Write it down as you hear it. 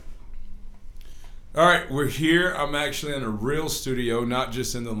All right, we're here. I'm actually in a real studio, not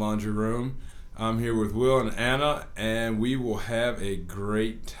just in the laundry room. I'm here with Will and Anna, and we will have a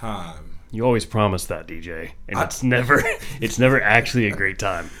great time. You always promise that, DJ, and I- it's never actually a great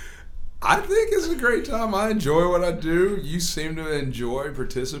time. I think it's a great time. I enjoy what I do. You seem to enjoy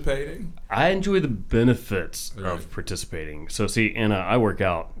participating. I enjoy the benefits Right. of participating. So, see, Anna, I work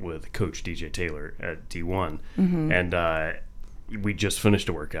out with Coach DJ Taylor at D1, and we just finished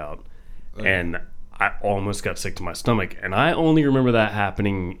a workout, and I almost got sick to my stomach, and I only remember that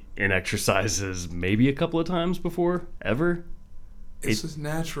happening in exercises maybe a couple of times before, ever. It's a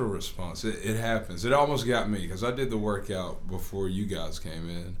natural response. It happens. It almost got me because I did the workout before you guys came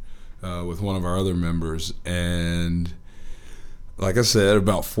in with one of our other members. And like I said,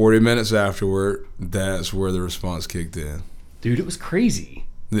 about 40 minutes afterward, that's where the response kicked in. Dude, it was crazy.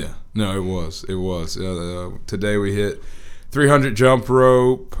 Yeah. No, it was. It was. Today we hit 300 jump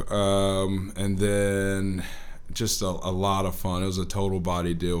rope and then just a lot of fun. It was a total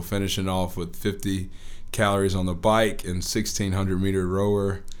body deal, finishing off with 50 calories on the bike and 1,600-meter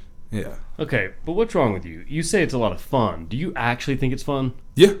rower. Yeah. Okay, but what's wrong with you? You say it's a lot of fun. Do you actually think it's fun?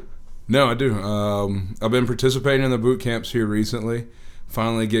 Yeah. No, I do. I've been participating in the boot camps here recently,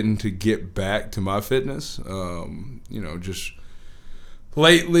 finally getting to get back to my fitness. Just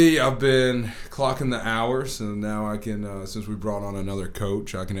lately I've been clocking the hours, and now I can, since we brought on another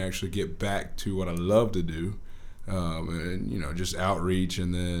coach, I can actually get back to what I love to do, just outreach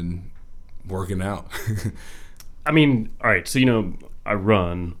and then working out. I mean, all right, so I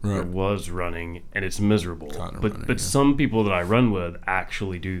run or Right. was running, and it's miserable. Kinda But running, but yeah. some people that I run with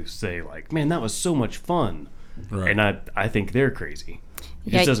actually do say like, "Man, that was so much fun," Right. and I think they're crazy.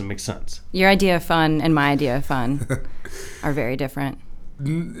 It Yeah. just doesn't make sense. Your idea of fun and my idea of fun are very different.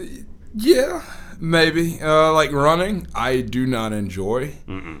 Yeah, maybe. Like running, I do not enjoy.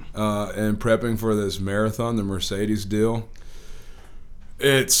 And prepping for this marathon, the Mercedes deal,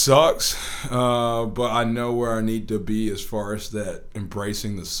 it sucks. But I know where I need to be as far as that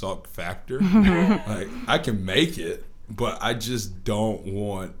embracing the suck factor. Like I can make it, but I just don't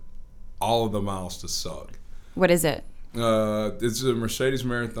want all of the miles to suck. What is it? It's a Mercedes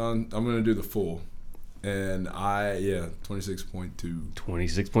marathon. I'm gonna do the full, and 26.2.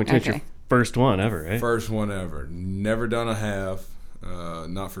 26.2. It's your Okay. first one ever, right? First one ever. Never done a half,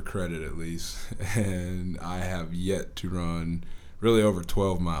 not for credit at least. And I have yet to run really over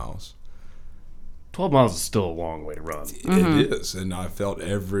 12 miles. 12 miles is still a long way to run. It is, and I felt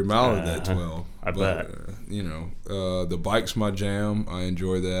every mile of that 12. I bet. The bike's my jam. I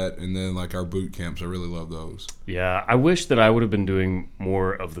enjoy that. And then like our boot camps, I really love those. Yeah, I wish that I would have been doing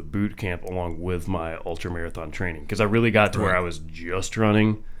more of the boot camp along with my ultra marathon training, because I really got to where Right. I was just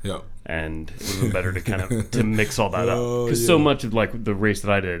running. Yep. And it would have been better to kind of to mix all that up, Oh, because so yeah. much of like the race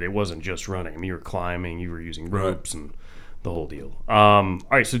that I did, it wasn't just running. I mean, you were climbing, you were using Right. ropes, and the whole deal. All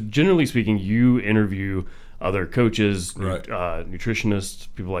right, so generally speaking, you interview other coaches, Right. nutritionists,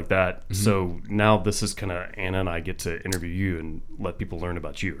 people like that. So now this is kind of Anna and I get to interview you and let people learn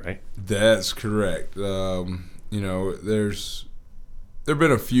about you, right? That's correct. There've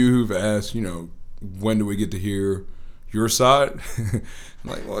been a few who've asked, when do we get to hear your side? I'm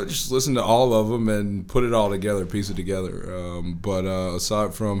like, well, just listen to all of them and put it all together, piece it together. But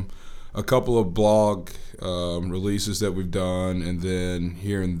aside from a couple of blog releases that we've done, and then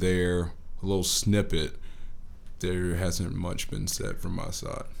here and there a little snippet, there hasn't much been said from my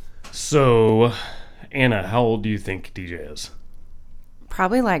side. So, Anna, how old do you think DJ is?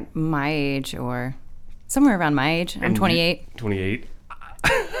 Probably like my age or somewhere around my age. I'm 28. 28.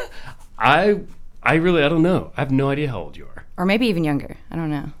 I don't know. I have no idea how old you are. Or maybe even younger. I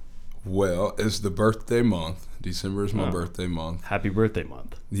don't know. Well, it's the birthday month. December is my birthday month. Happy birthday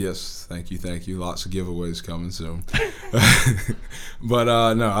month. Yes, thank you. Lots of giveaways coming soon. But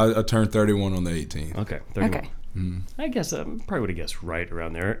no, I turned 31 on the 18th. Okay, 31. Okay. I guess I probably would have guessed right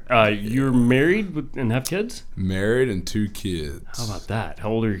around there. You're married and have kids? Married and 2 kids. How about that? How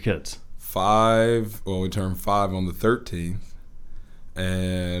old are your kids? 5. Well, we turned 5 on the 13th,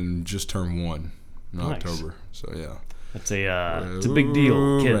 and just turned 1 in Nice. October. So yeah, It's a big deal.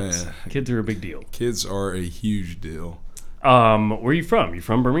 Ooh, Kids. man. Kids are a big deal. kids are a huge deal. Where are you from? You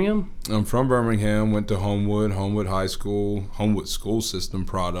from Birmingham? I'm from Birmingham. Went to Homewood High School, Homewood school system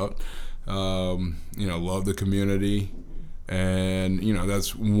product. Love the community, and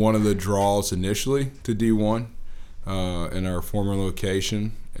that's one of the draws initially to D1 in our former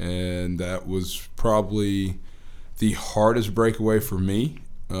location, and that was probably the hardest breakaway for me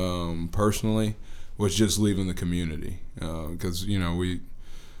personally, was just leaving the community, because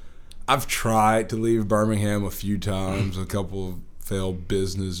I've tried to leave Birmingham a few times, a couple of failed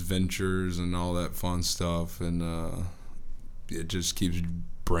business ventures and all that fun stuff, and it just keeps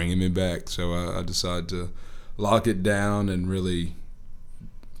bringing me back. So I decided to lock it down and really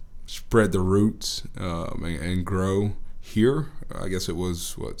spread the roots and grow here. I guess it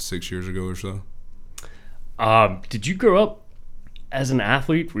was 6 years ago or so. Did you grow up as an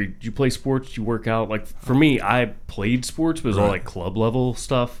athlete? Did you play sports? Did you work out? Like for me, I played sports, but it was all like club level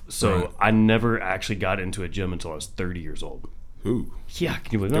stuff. So I never actually got into a gym until I was 30 years old. Ooh. Yeah,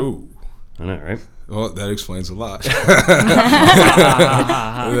 can you believe that? Ooh. I know, right? Well, that explains a lot. That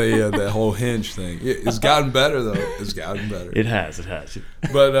whole hinge thing. It's gotten better, though. It's gotten better. It has.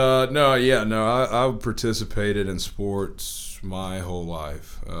 But, I participated in sports my whole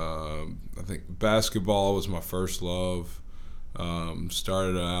life. I think basketball was my first love.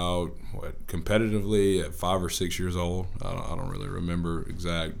 Started out competitively at 5 or 6 years old. I don't really remember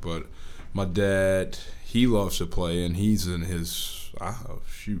exact, but my dad, he loves to play, and he's in his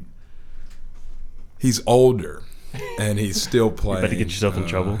he's older, and he's still playing. You better get yourself in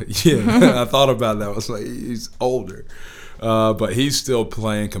trouble. Yeah, I thought about that. I was like, he's older. But he's still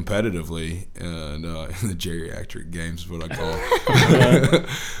playing competitively in the geriatric games is what I call it.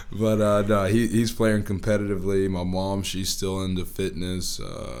 But no, he's playing competitively. My mom, she's still into fitness.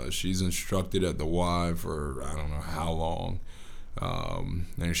 She's instructed at the Y for I don't know how long.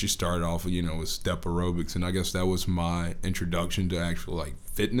 And she started off with step aerobics, and I guess that was my introduction to actual like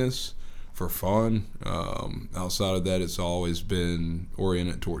fitness for fun. Outside of that, it's always been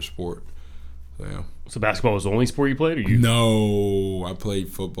oriented towards sport. So, yeah. So basketball was the only sport you played, or you? No, I played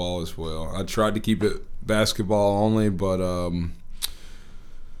football as well. I tried to keep it basketball only, but when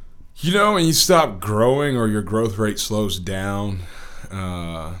you stop growing or your growth rate slows down,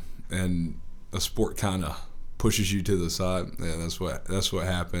 and a sport kind of pushes you to the side. Yeah, that's what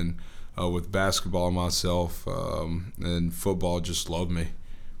happened with basketball myself, and football just loved me.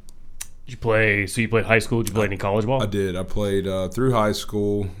 Did you play? So you played high school. Did you play any college ball? I did. I played through high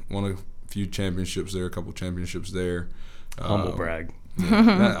school. Won a few championships there, a couple championships there. Humble brag.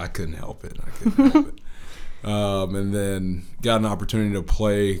 Yeah, I couldn't help it. And then got an opportunity to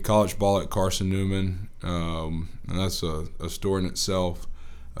play college ball at Carson Newman, and that's a story in itself.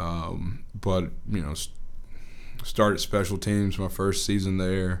 But started special teams my first season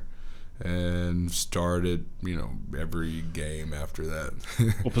there, and started every game after that.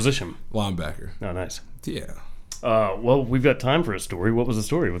 What position? Linebacker. Oh, nice. Yeah. Well, we've got time for a story. What was the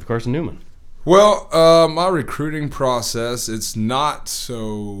story with Carson Newman? Well, my recruiting process, it's not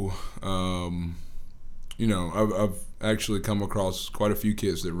so, I've actually come across quite a few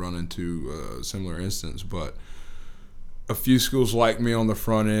kids that run into a similar instance, but a few schools like me on the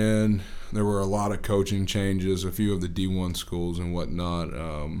front end. There were a lot of coaching changes, a few of the D1 schools and whatnot,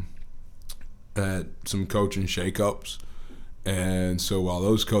 had some coaching shakeups. And so while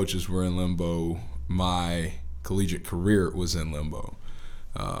those coaches were in limbo, my collegiate career was in limbo.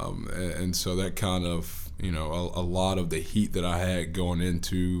 And so that kind of, a lot of the heat that I had going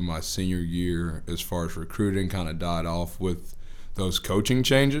into my senior year as far as recruiting kind of died off with those coaching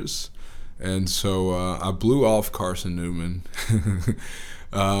changes. And so I blew off Carson Newman.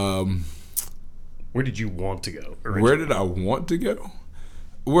 Where did you want to go originally? Where did I want to go?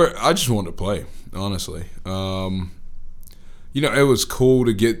 I just wanted to play, honestly. It was cool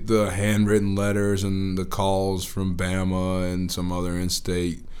to get the handwritten letters and the calls from Bama and some other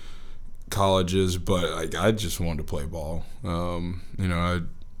in-state colleges, but I just wanted to play ball. I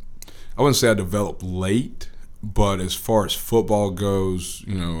wouldn't say I developed late, but as far as football goes,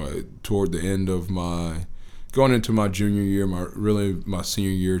 toward the end of going into my junior year, my senior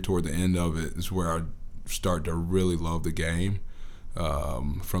year, toward the end of it is where I started to really love the game,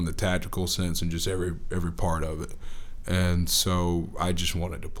 from the tactical sense and just every part of it. And so I just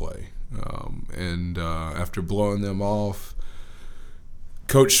wanted to play. After blowing them off,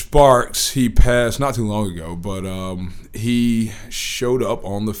 Coach Sparks, he passed not too long ago, but he showed up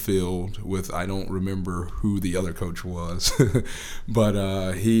on the field with, I don't remember who the other coach was,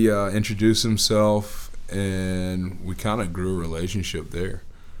 but he introduced himself, and we kind of grew a relationship there.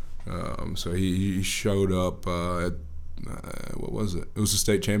 So he showed up at, what was it? It was a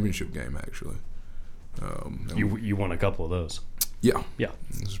state championship game, actually. You won a couple of those. Yeah. Yeah.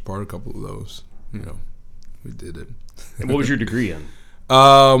 This was part of a couple of those. We did it. And what was your degree in?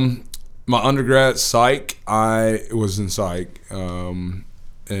 My undergrad, psych. I was in psych. And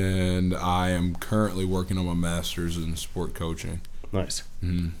I am currently working on my master's in sport coaching. Nice.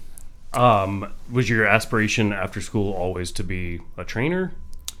 Mm-hmm. Was your aspiration after school always to be a trainer?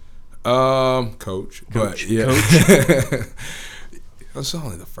 Coach. But yeah. Coach? That's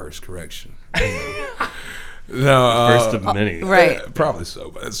only the first correction. No, First of many. Right. Probably so,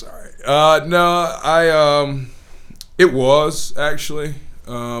 but it's all right. No, it was actually,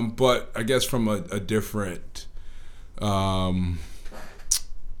 but I guess from a different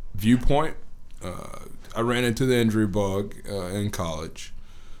viewpoint. I ran into the injury bug in college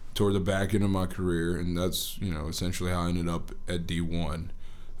toward the back end of my career, and that's essentially how I ended up at D1.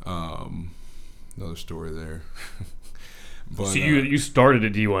 Another story there. But, So you started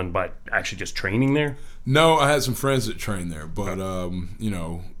at D1 by actually just training there? No, I had some friends that trained there, but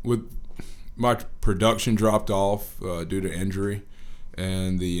with my production dropped off due to injury,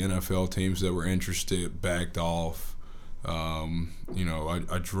 and the NFL teams that were interested backed off.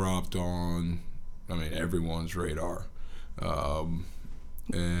 I dropped on, everyone's radar,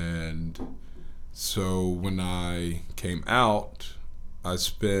 and so when I came out, I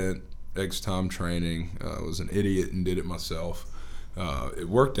spent X time training. I was an idiot and did it myself. It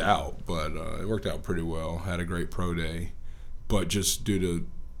worked out, but it worked out pretty well. Had a great pro day, but just due to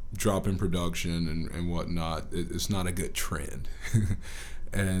drop in production and whatnot, it's not a good trend.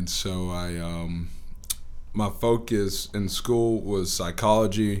 And so my focus in school was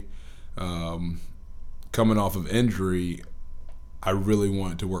psychology. Coming off of injury, I really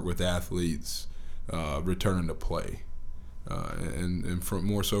wanted to work with athletes returning to play, and from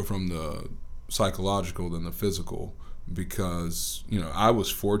more so from the psychological than the physical, because I was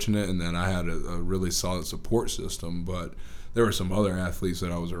fortunate in that I had a really solid support system, but there were some other athletes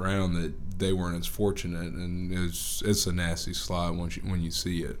that I was around that they weren't as fortunate, and it's a nasty slide when you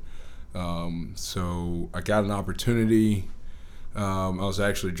see it. So I got an opportunity. I was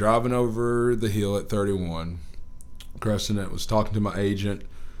actually driving over the hill at 31. Crescent was talking to my agent.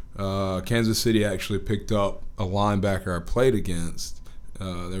 Kansas City actually picked up a linebacker I played against.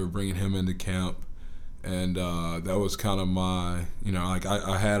 They were bringing him into camp, and that was kind of my,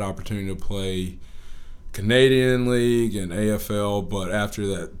 I had opportunity to play Canadian League and AFL, but after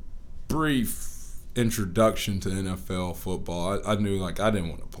that brief introduction to NFL football, I knew I didn't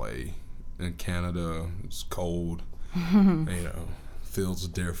want to play in Canada. It's cold, field's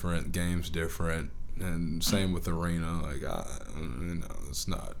different, game's different, and same with arena. It's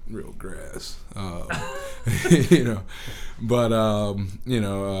not real grass, But I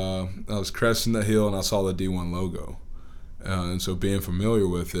was cresting the hill and I saw the D1 logo, and so being familiar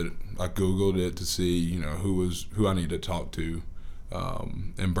with it, I Googled it to see who I needed to talk to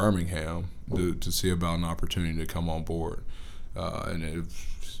in Birmingham to see about an opportunity to come on board, and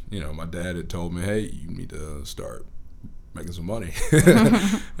my dad had told me, hey, you need to start making some money.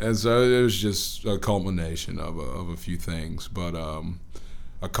 And so it was just a culmination of a few things. But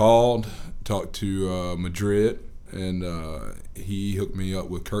I called, talked to Madrid, and he hooked me up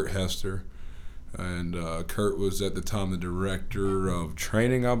with Kurt Hester. And Kurt was at the time the director of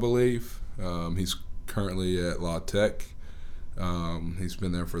training, I believe. He's currently at La Tech. He's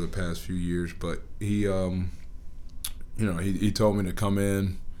been there for the past few years, but he told me to come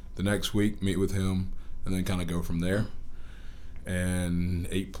in the next week, meet with him, and then kind of go from there. And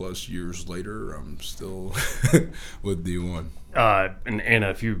 8+ years later, I'm still with D1. And Anna,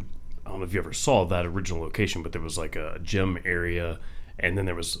 I don't know if you ever saw that original location, but there was like a gym area, and then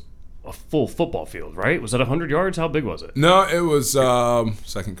there was a full football field, right? Was that 100 yards? How big was it? No, it was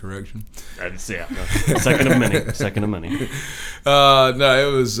second correction. Second of many. Second of many. No,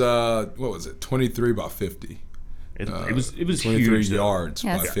 it was what was it? 23 by 50. It was 23 huge, yards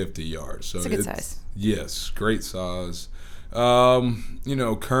by 50 yards. So it's a good size. Yes, great size.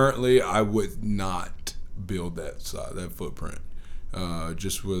 Currently I would not build that footprint.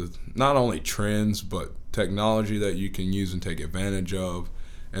 Just with not only trends but technology that you can use and take advantage of.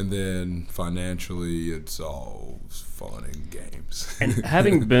 And then financially, it's all fun and games. And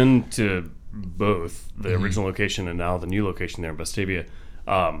having been to both the original location and now the new location there in Vestavia,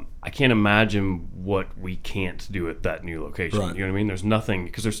 I can't imagine what we can't do at that new location. Right. You know what I mean? There's nothing,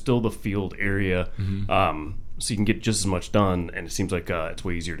 because there's still the field area, so you can get just as much done, and it seems like it's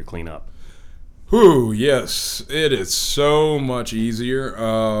way easier to clean up. Whew, yes, it is so much easier.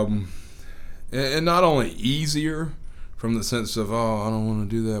 And not only easier from the sense of, I don't want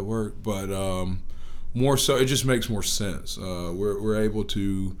to do that work, but more so, it just makes more sense. We're able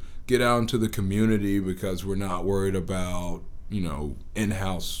to get out into the community because we're not worried about,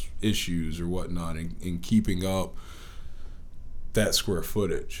 in-house issues or whatnot in keeping up that square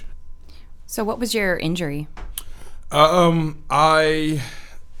footage. So what was your injury? I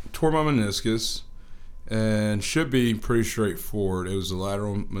tore my meniscus, and should be pretty straightforward. It was a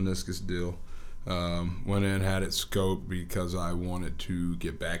lateral meniscus deal. Went in, had it scoped because I wanted to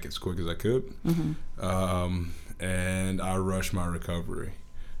get back as quick as I could. And I rushed my recovery.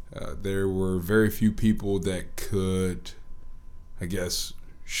 There were very few people that could, I guess,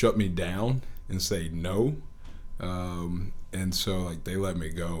 shut me down and say no. And so, like, they let me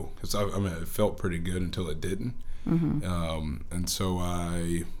go. Because, I mean, it felt pretty good until it didn't. And so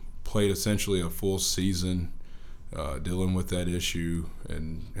I played essentially a full season dealing with that issue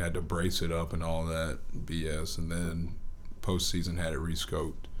and had to brace it up and all that BS. And then postseason had it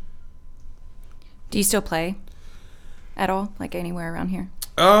rescoped. Do you still play at all, like anywhere around here?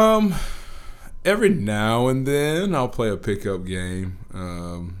 Every now and then I'll play a pickup game,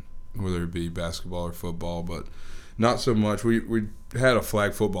 whether it be basketball or football, but not so much. We had a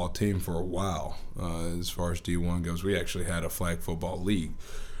flag football team for a while. As far as D1 goes, we actually had a flag football league.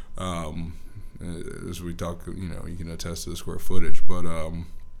 As we talk, you can attest to the square footage, but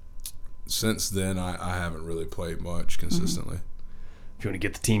since then I haven't really played much consistently. If you want to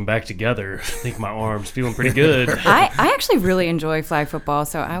get the team back together, I think my arm's feeling pretty good. I actually really enjoy flag football,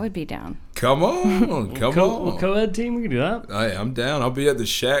 so I would be down. Come on. Co-ed team, we can do that. I'm down. I'll be at the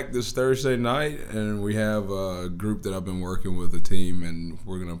Shack this Thursday night, and we have a group that I've been working with, a team, and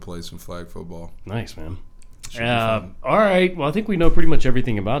we're going to play some flag football. Nice, man. All right. Well, I think we know pretty much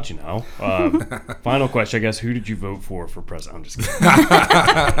everything about you now. Final question, I guess. Who did you vote for president? I'm just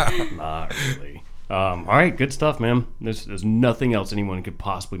kidding. Not really. All right. Good stuff, man. There's nothing else anyone could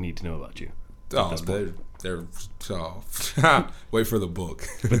possibly need to know about you. Oh, they're soft. Wait for the book.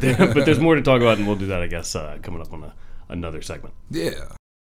 But there's more to talk about, and we'll do that, I guess, coming up on another segment. Yeah.